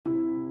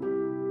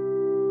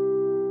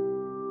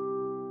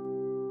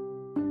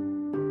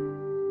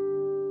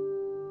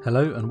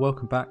Hello and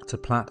welcome back to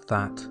Plat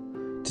That.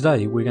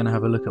 Today we're going to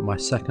have a look at my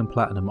second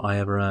platinum I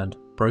ever earned,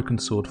 Broken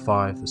Sword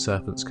 5 The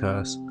Serpents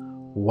Curse.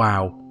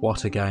 Wow,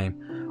 what a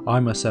game. I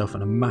myself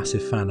am a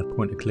massive fan of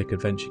point and click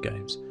adventure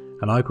games,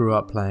 and I grew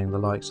up playing the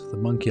likes of the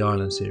Monkey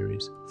Island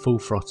series, Full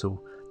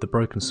Throttle, the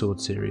Broken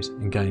Sword series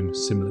and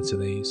games similar to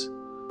these.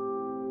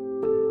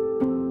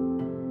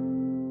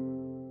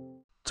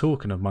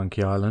 Talking of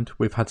Monkey Island,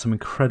 we've had some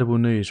incredible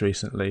news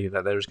recently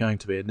that there is going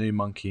to be a new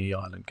Monkey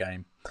Island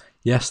game.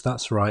 Yes,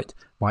 that's right,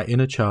 my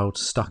inner child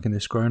stuck in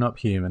this grown-up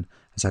human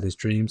has had his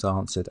dreams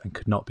answered and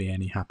could not be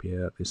any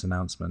happier at this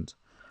announcement.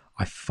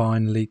 I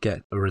finally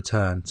get a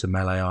return to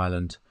Melee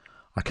Island.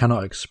 I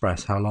cannot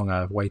express how long I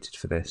have waited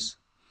for this.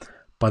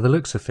 By the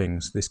looks of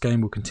things, this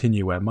game will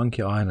continue where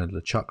Monkey Island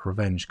LeChuck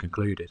Revenge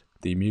concluded,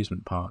 the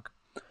amusement park.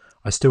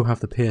 I still have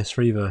the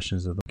PS3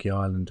 versions of Monkey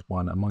Island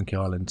 1 and Monkey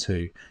Island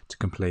 2 to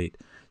complete,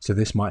 so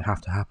this might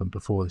have to happen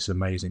before this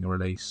amazing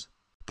release.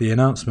 The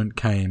announcement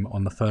came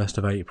on the 1st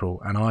of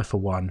April and I for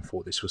one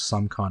thought this was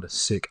some kind of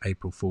sick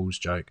April Fool's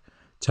joke.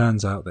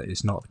 Turns out that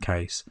it's not the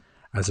case,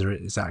 as it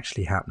is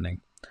actually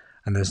happening,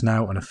 and there's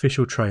now an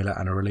official trailer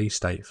and a release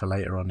date for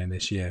later on in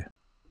this year.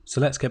 So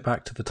let's get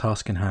back to the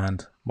task in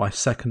hand, my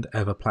second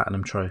ever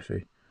platinum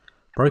trophy.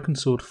 Broken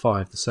Sword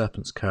 5 The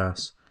Serpents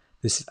Curse.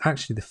 This is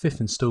actually the 5th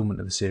instalment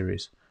of the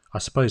series. I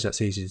suppose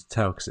that's easy to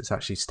tell because it's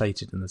actually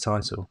stated in the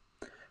title.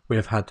 We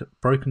have had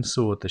Broken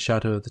Sword The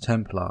Shadow of the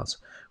Templars,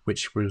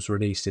 which was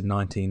released in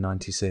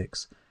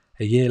 1996.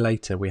 A year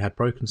later we had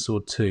Broken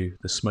Sword 2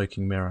 The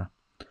Smoking Mirror.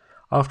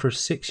 After a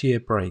 6-year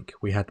break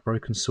we had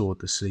Broken Sword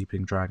The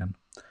Sleeping Dragon.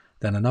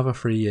 Then another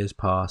 3 years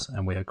pass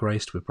and we are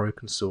graced with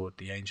Broken Sword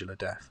The Angel of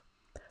Death.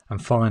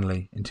 And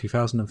finally, in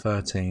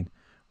 2013,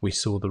 we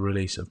saw the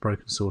release of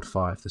Broken Sword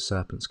 5 The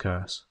Serpents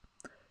Curse.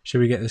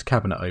 Shall we get this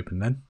cabinet open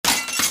then?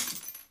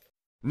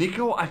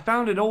 Nico, I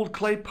found an old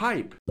clay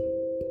pipe.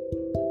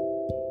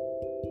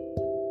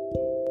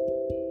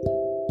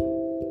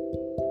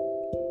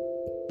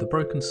 The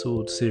Broken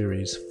Sword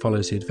series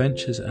follows the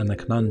adventures and the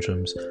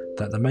conundrums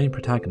that the main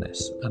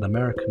protagonists, an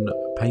American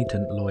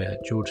patent lawyer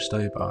George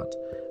Stobart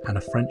and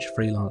a French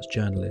freelance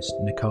journalist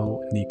Nico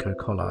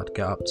Collard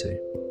get up to.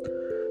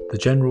 The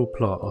general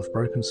plot of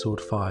Broken Sword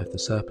 5 The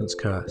Serpents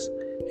Curse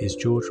is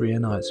George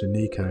reunites with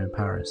Nico in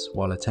Paris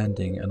while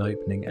attending an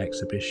opening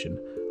exhibition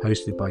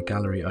hosted by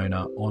gallery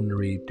owner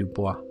Henri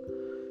Dubois.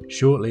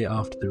 Shortly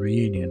after the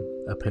reunion,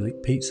 a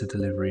pizza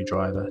delivery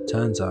driver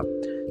turns up,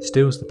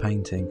 steals the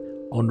painting.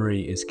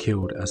 Henri is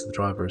killed as the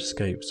driver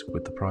escapes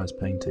with the prize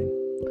painting.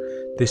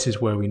 This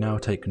is where we now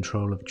take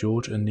control of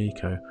George and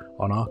Nico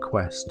on our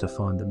quest to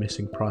find the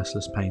missing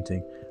priceless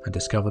painting and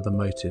discover the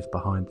motive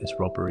behind this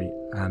robbery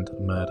and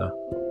murder.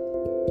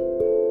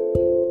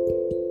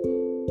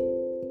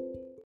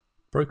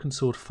 Broken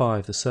Sword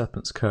 5 The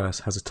Serpents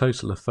Curse has a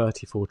total of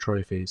 34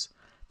 trophies.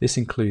 This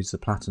includes the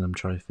Platinum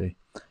trophy,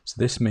 so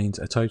this means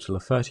a total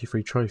of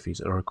 33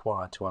 trophies are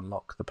required to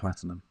unlock the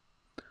Platinum.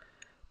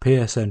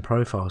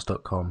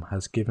 PSNprofiles.com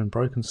has given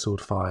Broken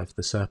Sword 5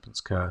 The Serpents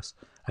Curse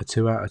a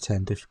 2 out of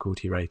 10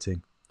 difficulty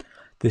rating.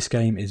 This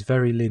game is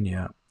very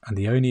linear, and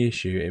the only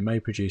issue it may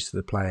produce to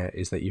the player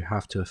is that you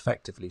have to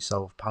effectively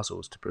solve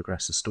puzzles to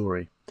progress the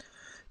story.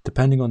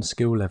 Depending on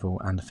skill level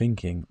and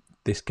thinking,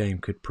 this game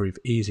could prove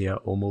easier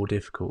or more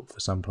difficult for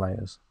some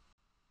players.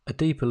 A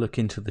deeper look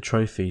into the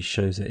trophies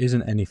shows there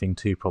isn't anything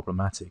too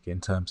problematic in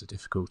terms of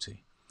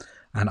difficulty,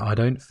 and I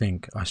don't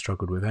think I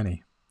struggled with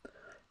any.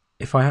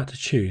 If I had to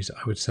choose,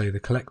 I would say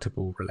the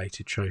collectible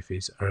related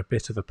trophies are a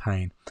bit of a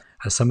pain,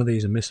 as some of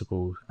these are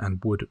missable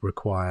and would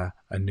require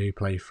a new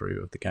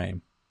playthrough of the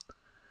game.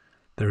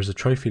 There is a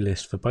trophy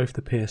list for both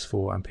the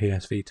PS4 and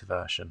PS Vita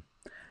version.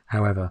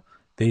 However,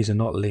 these are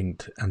not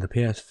linked and the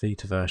PS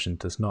Vita version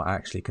does not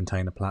actually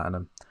contain a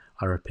platinum.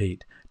 I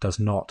repeat, does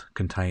not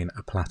contain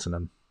a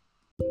platinum.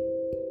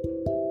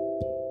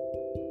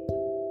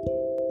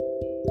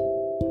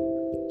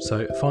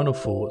 So, final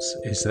thoughts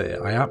is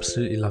that I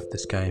absolutely loved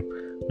this game.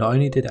 Not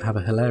only did it have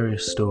a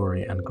hilarious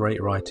story and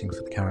great writing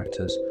for the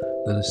characters,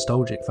 the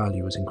nostalgic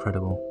value was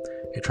incredible.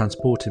 It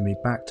transported me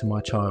back to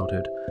my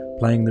childhood,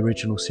 playing the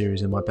original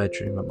series in my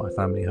bedroom at my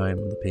family home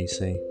on the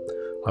PC.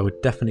 I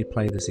would definitely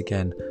play this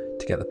again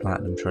to get the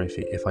Platinum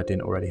trophy if I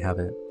didn't already have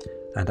it.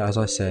 And as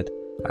I said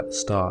at the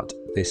start,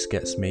 this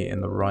gets me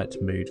in the right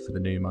mood for the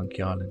new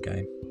Monkey Island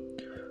game.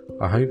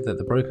 I hope that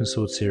the Broken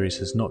Sword series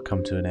has not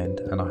come to an end,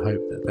 and I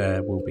hope that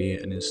there will be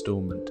an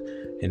instalment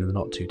in the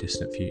not too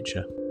distant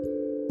future.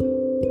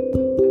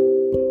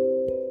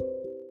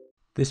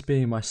 This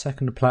being my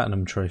second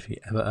Platinum trophy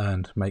ever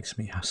earned makes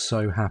me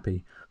so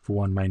happy for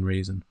one main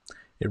reason.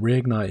 It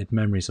reignited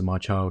memories of my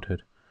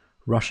childhood,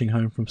 rushing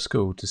home from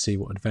school to see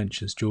what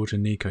adventures George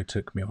and Nico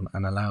took me on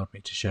and allowed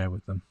me to share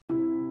with them.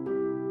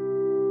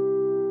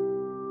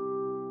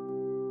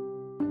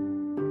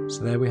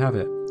 So there we have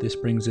it. This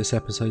brings this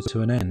episode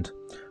to an end.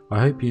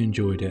 I hope you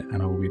enjoyed it,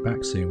 and I will be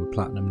back soon with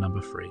Platinum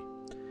number 3.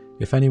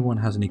 If anyone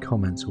has any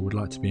comments or would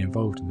like to be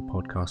involved in the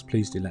podcast,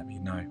 please do let me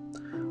know.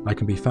 I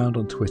can be found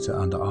on Twitter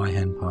under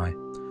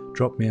ihenpie.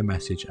 Drop me a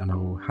message and I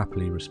will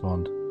happily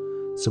respond.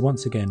 So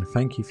once again,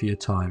 thank you for your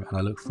time, and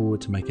I look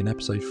forward to making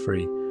episode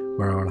 3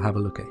 where I'll have a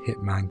look at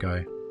Hitman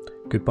Go.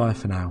 Goodbye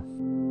for now.